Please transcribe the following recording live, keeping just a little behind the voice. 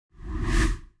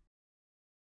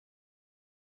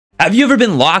Have you ever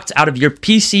been locked out of your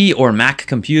PC or Mac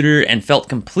computer and felt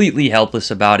completely helpless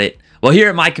about it? Well, here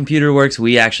at My Computer Works,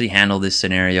 we actually handle this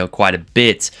scenario quite a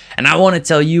bit, and I want to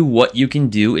tell you what you can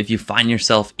do if you find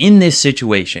yourself in this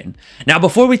situation. Now,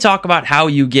 before we talk about how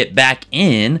you get back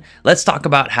in, let's talk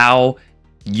about how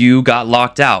you got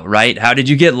locked out, right? How did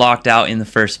you get locked out in the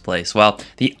first place? Well,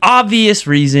 the obvious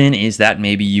reason is that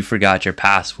maybe you forgot your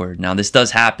password. Now, this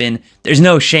does happen. There's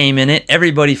no shame in it.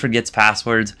 Everybody forgets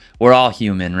passwords. We're all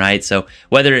human, right? So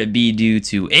whether it be due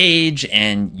to age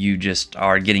and you just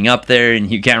are getting up there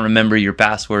and you can't remember your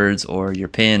passwords or your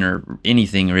PIN or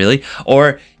anything really,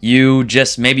 or you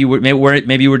just maybe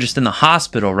we're just in the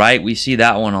hospital, right? We see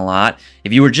that one a lot.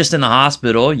 If you were just in the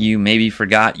hospital, you maybe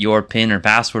forgot your PIN or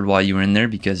password while you were in there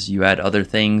because you had other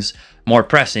things more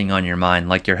pressing on your mind,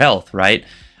 like your health, right?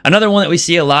 Another one that we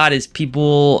see a lot is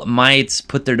people might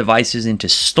put their devices into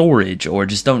storage or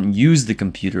just don't use the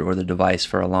computer or the device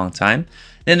for a long time.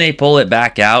 Then they pull it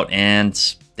back out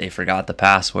and they forgot the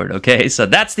password, okay? So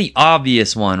that's the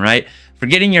obvious one, right?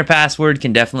 Forgetting your password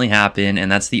can definitely happen,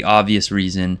 and that's the obvious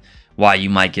reason why you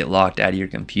might get locked out of your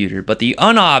computer. But the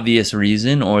unobvious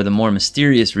reason, or the more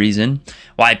mysterious reason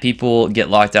why people get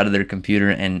locked out of their computer,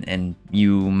 and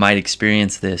you might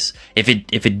experience this, if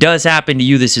it does happen to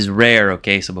you, this is rare,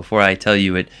 okay? So before I tell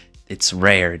you it's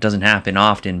rare, it doesn't happen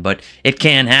often, but it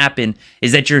can happen,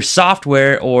 is that your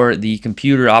software or the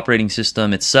computer operating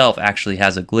system itself actually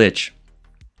has a glitch.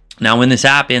 Now, when this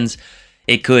happens,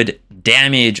 it could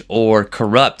damage or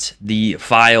corrupt the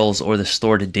files or the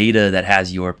stored data that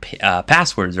has your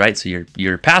passwords, right? So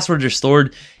your passwords are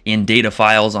stored in data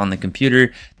files on the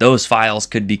computer. Those files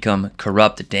could become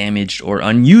corrupt, damaged, or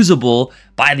unusable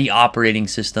by the operating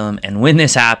system. And when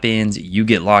this happens, you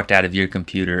get locked out of your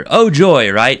computer. Oh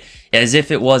joy, right? As if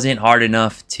it wasn't hard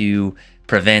enough to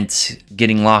prevent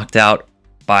getting locked out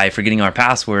by forgetting our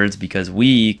passwords because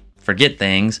we forget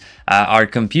things, our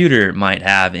computer might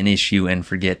have an issue and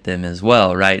forget them as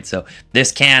well, right? So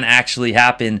this can actually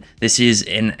happen. This is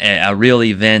a real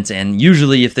event, and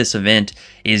usually if this event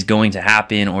is going to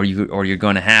happen or you're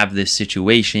going to have this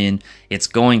situation, it's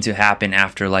going to happen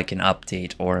after like an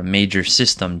update or a major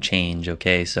system change,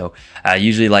 okay? So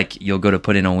usually like you'll go to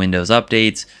put in a Windows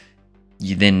updates,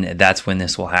 then that's when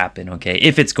this will happen, okay?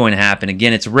 If it's going to happen,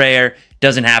 again, it's rare,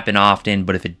 doesn't happen often,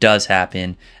 but if it does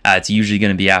happen, it's usually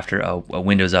going to be after a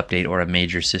Windows update or a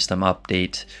major system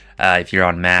update. If you're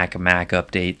on Mac, a Mac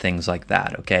update, things like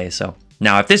that, okay? So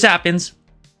now if this happens,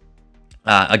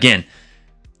 again,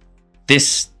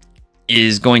 this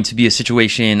is going to be a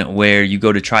situation where you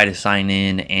go to try to sign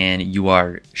in and you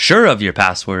are sure of your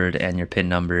password and your PIN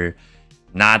number,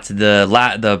 not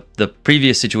the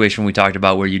previous situation we talked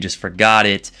about where you just forgot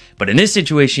it. But in this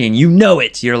situation, you know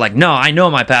it. You're like, no, I know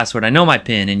my password, I know my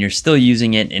PIN, and you're still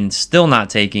using it and still not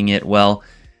taking it. Well,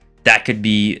 that could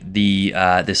be the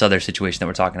this other situation that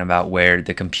we're talking about where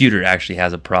the computer actually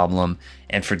has a problem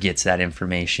and forgets that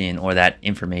information, or that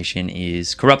information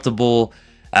is corrupted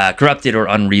or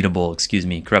unreadable,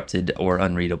 corrupted or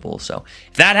unreadable. So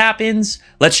if that happens,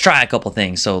 let's try a couple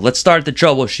things. So let's start the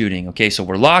troubleshooting. Okay, so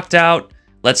we're locked out.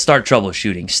 Let's start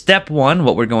troubleshooting. Step one,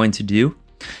 what we're going to do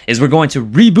is we're going to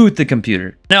reboot the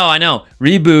computer. No, I know,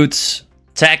 reboots,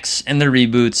 techs and the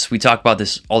reboots, we talk about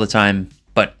this all the time,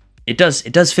 but it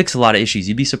does fix a lot of issues.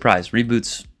 You'd be surprised.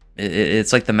 Reboots,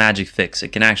 it's like the magic fix.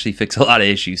 It can actually fix a lot of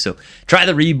issues. So try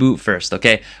the reboot first,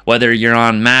 okay? Whether you're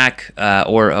on Mac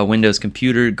or a Windows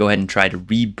computer, go ahead and try to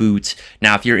reboot.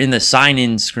 Now, if you're in the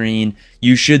sign-in screen,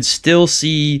 you should still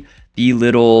see the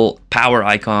little power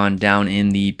icon down in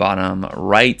the bottom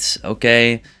right,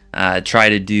 okay? Try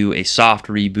to do a soft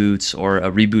reboot or a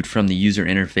reboot from the user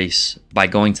interface by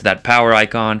going to that power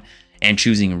icon and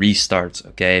choosing restarts,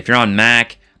 okay? If you're on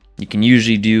Mac, you can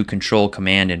usually do Control,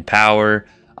 Command, and Power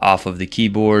off of the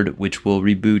keyboard, which will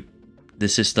reboot the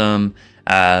system.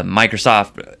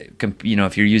 Microsoft,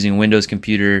 if you're using a Windows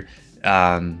computer,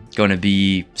 going to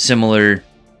be similar.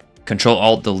 Control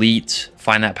Alt Delete,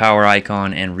 find that power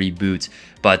icon and reboot.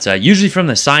 But usually from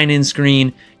the sign-in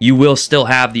screen, you will still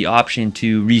have the option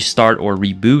to restart or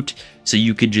reboot. So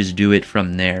you could just do it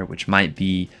from there, which might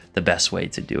be the best way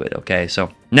to do it, okay?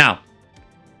 So now,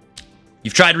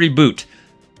 you've tried reboot.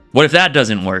 What if that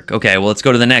doesn't work? Okay, well, let's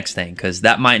go to the next thing, because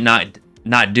that might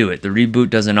not do it. The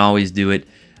reboot doesn't always do it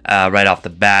right off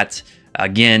the bat.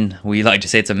 Again, we like to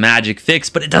say it's a magic fix,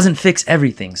 but it doesn't fix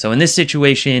everything. So in this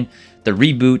situation, the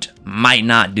reboot might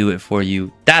not do it for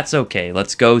you. That's okay.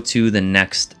 Let's go to the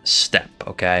next step,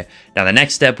 okay? Now, the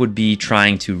next step would be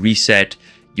trying to reset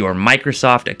your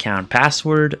Microsoft account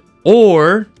password,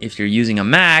 or if you're using a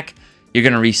Mac, you're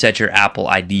going to reset your Apple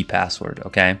ID password,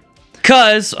 okay?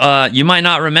 Because you might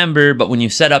not remember, but when you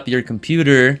set up your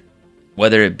computer,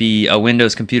 whether it be a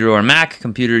Windows computer or a Mac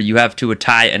computer, you have to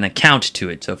tie an account to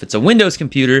it. So if it's a Windows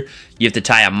computer, you have to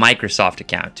tie a Microsoft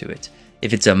account to it.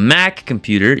 If it's a Mac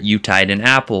computer, you tied an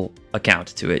Apple account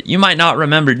to it. You might not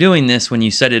remember doing this when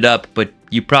you set it up, but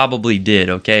you probably did,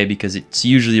 okay? Because it's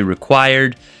usually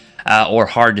required or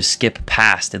hard to skip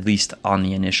past, at least on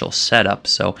the initial setup.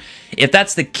 So if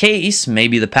that's the case,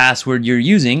 maybe the password you're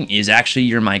using is actually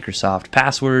your Microsoft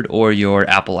password or your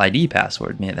Apple ID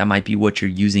password. Man, that might be what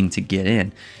you're using to get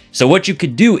in. So what you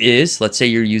could do is, let's say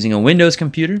you're using a Windows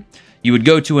computer, you would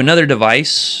go to another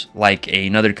device, like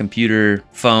another computer,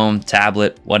 phone,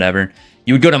 tablet, whatever.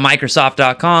 You would go to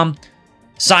Microsoft.com,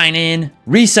 sign in,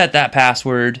 reset that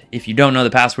password. If you don't know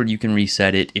the password, you can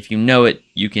reset it. If you know it,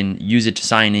 you can use it to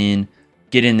sign in,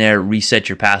 get in there, reset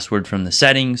your password from the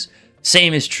settings.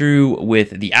 Same is true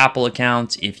with the Apple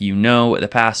account. If you know the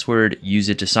password, use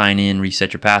it to sign in,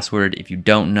 reset your password. If you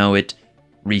don't know it,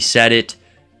 reset it.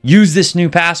 Use this new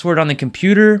password on the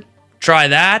computer. Try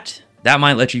that. That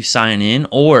might let you sign in.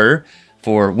 Or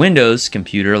for Windows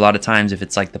computer, a lot of times if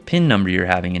it's like the PIN number you're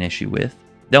having an issue with,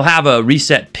 they'll have a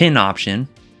reset PIN option,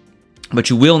 but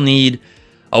you will need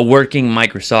a working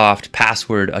Microsoft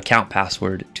password, account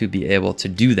password, to be able to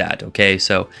do that, okay?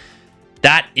 So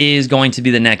that is going to be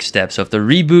the next step. So if the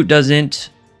reboot doesn't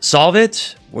solve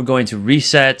it, we're going to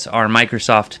reset our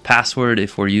Microsoft password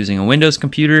if we're using a Windows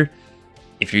computer.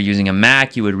 If you're using a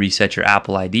Mac, you would reset your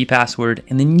Apple ID password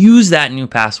and then use that new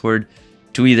password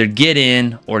to either get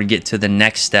in or get to the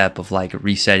next step of like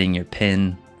resetting your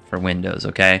PIN for Windows,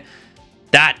 okay?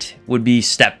 That would be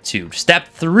step 2. Step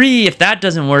 3, if that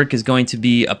doesn't work, is going to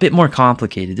be a bit more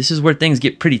complicated. This is where things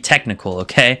get pretty technical,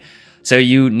 okay? So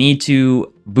you need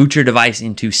to boot your device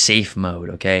into safe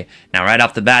mode, okay? Now, right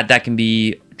off the bat, that can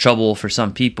be trouble for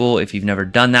some people if you've never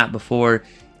done that before.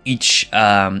 Each,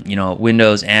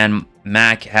 Windows and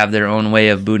Mac have their own way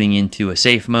of booting into a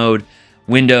safe mode.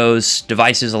 Windows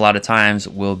devices a lot of times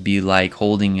will be like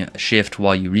holding shift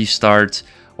while you restart,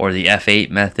 or the F8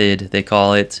 method, they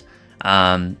call it.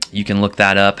 You can look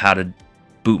that up, how to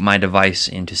boot my device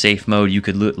into safe mode. You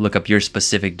could look up your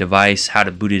specific device, how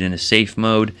to boot it into safe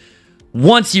mode.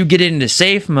 Once you get it into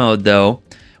safe mode, though,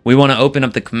 we want to open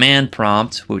up the command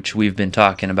prompt, which we've been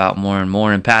talking about more and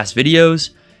more in past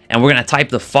videos. And we're going to type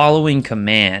the following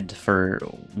command. For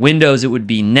Windows, it would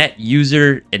be net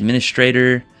user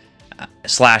administrator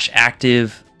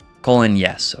 /active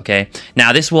 :yes, okay?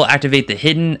 Now, this will activate the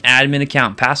hidden admin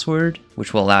account password,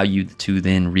 which will allow you to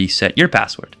then reset your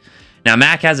password. Now,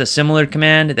 Mac has a similar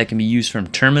command that can be used from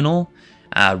terminal,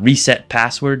 reset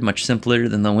password, much simpler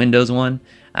than the Windows one,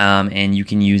 and you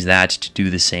can use that to do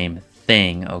the same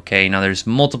thing, okay? Now, there's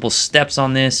multiple steps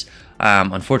on this.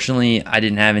 Unfortunately, I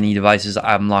didn't have any devices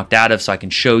I'm locked out of, so I can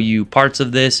show you parts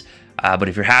of this. But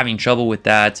if you're having trouble with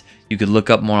that, you could look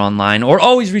up more online, or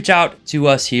always reach out to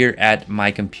us here at My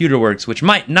Computer Works, which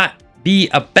might not be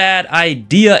a bad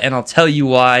idea, and I'll tell you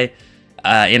why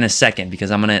in a second,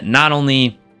 because I'm going to not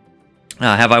only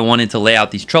have I wanted to lay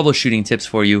out these troubleshooting tips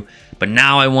for you, but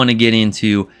now I want to get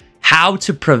into how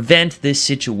to prevent this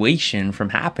situation from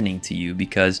happening to you,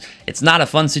 because it's not a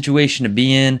fun situation to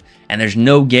be in, and there's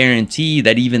no guarantee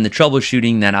that even the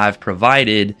troubleshooting that I've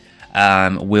provided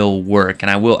will work. And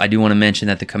I do want to mention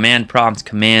that the command prompt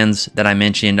commands that I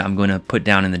mentioned, I'm going to put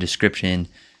down in the description.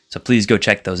 So please go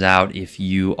check those out. If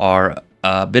you are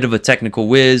a bit of a technical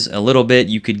whiz, a little bit,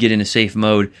 you could get into safe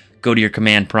mode, go to your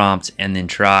command prompt, and then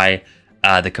try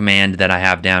the command that I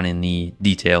have down in the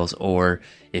details. Or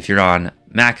if you're on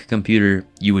Mac computer,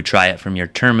 you would try it from your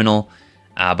terminal.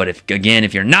 But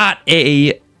if you're not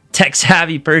a tech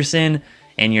savvy person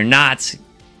and you're not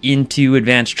into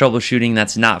advanced troubleshooting,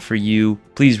 that's not for you,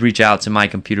 please reach out to My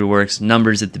Computer Works.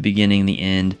 Numbers at the beginning, the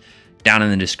end, down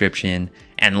in the description.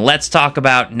 And let's talk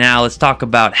about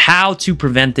how to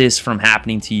prevent this from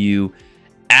happening to you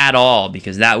at all,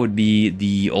 because that would be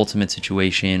the ultimate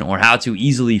situation, or how to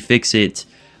easily fix it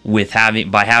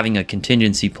by having a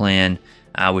contingency plan,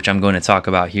 which I'm going to talk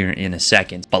about here in a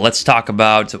second. But let's talk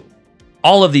about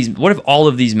all of these. What if all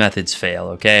of these methods fail,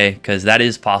 okay? Because that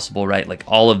is possible, right? Like,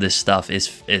 all of this stuff is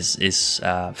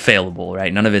failable,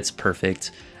 right? None of it's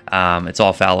perfect. It's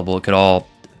all fallible. It could all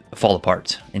fall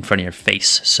apart in front of your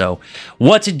face. So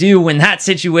what to do when that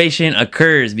situation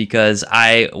occurs, because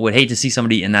I would hate to see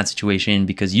somebody in that situation,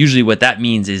 because usually what that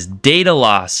means is data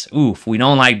loss. Oof, we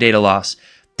don't like data loss.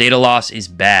 Data loss is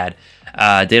bad.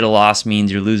 Data loss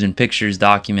means you're losing pictures,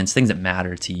 documents, things that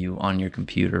matter to you on your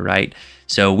computer, right?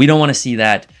 So we don't want to see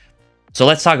that. So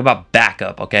let's talk about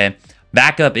backup, okay?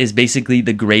 Backup is basically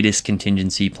the greatest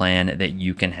contingency plan that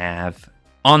you can have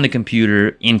on the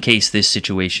computer in case this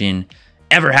situation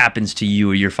ever happens to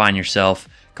you or you find yourself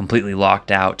completely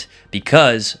locked out.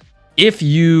 Because if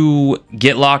you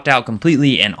get locked out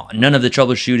completely and none of the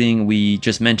troubleshooting we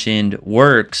just mentioned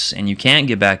works and you can't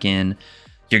get back in,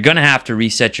 you're going to have to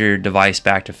reset your device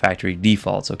back to factory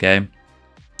defaults, okay?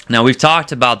 Now, we've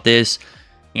talked about this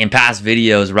in past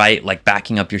videos, right? Like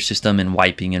backing up your system and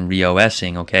wiping and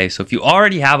re-OSing, okay? So if you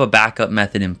already have a backup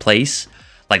method in place,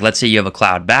 like let's say you have a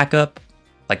cloud backup,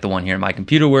 like the one here at My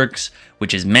Computer Works,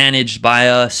 which is managed by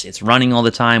us, it's running all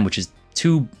the time, which is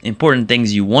two important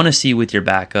things you want to see with your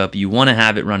backup. You want to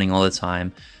have it running all the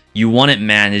time. You want it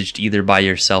managed either by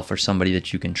yourself or somebody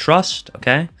that you can trust,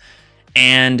 okay?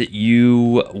 And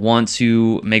you want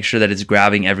to make sure that it's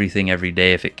grabbing everything every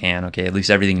day if it can, okay? At least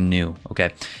everything new,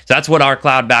 okay? So that's what our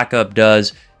cloud backup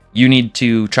does. You need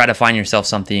to try to find yourself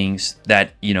something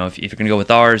that, you know, if you're going to go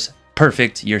with ours,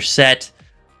 perfect, you're set.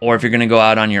 Or if you're going to go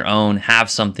out on your own, have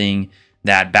something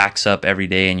that backs up every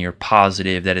day and you're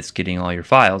positive that it's getting all your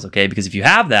files, okay? Because if you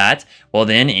have that, well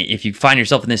then, if you find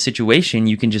yourself in this situation,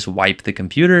 you can just wipe the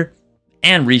computer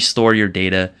and restore your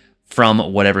data from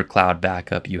whatever cloud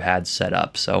backup you had set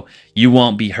up. So you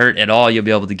won't be hurt at all. You'll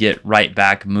be able to get right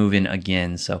back moving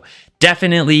again. So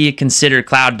definitely consider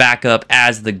cloud backup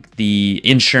as the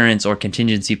insurance or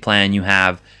contingency plan you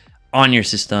have on your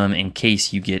system in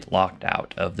case you get locked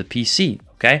out of the PC.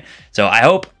 Okay, so I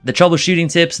hope the troubleshooting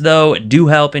tips, though, do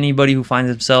help anybody who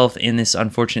finds themselves in this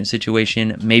unfortunate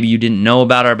situation. Maybe you didn't know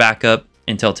about our backup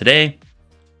until today,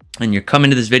 and you're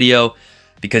coming to this video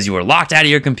because you were locked out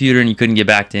of your computer and you couldn't get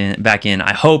back in.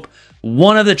 I hope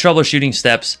one of the troubleshooting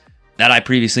steps that I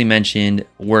previously mentioned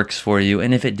works for you,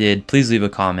 and if it did, please leave a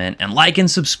comment and like and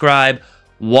subscribe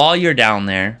while you're down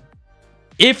there.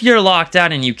 If you're locked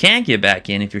out and you can't get back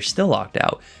in, if you're still locked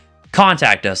out,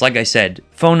 contact us. Like I said,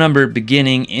 phone number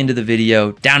beginning into the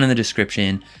video, down in the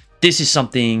description. This is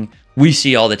something we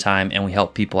see all the time and we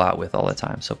help people out with all the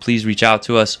time. So please reach out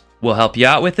to us. We'll help you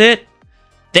out with it.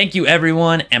 Thank you,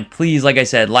 everyone. And please, like I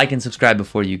said, like and subscribe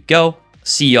before you go.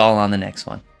 See y'all on the next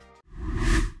one.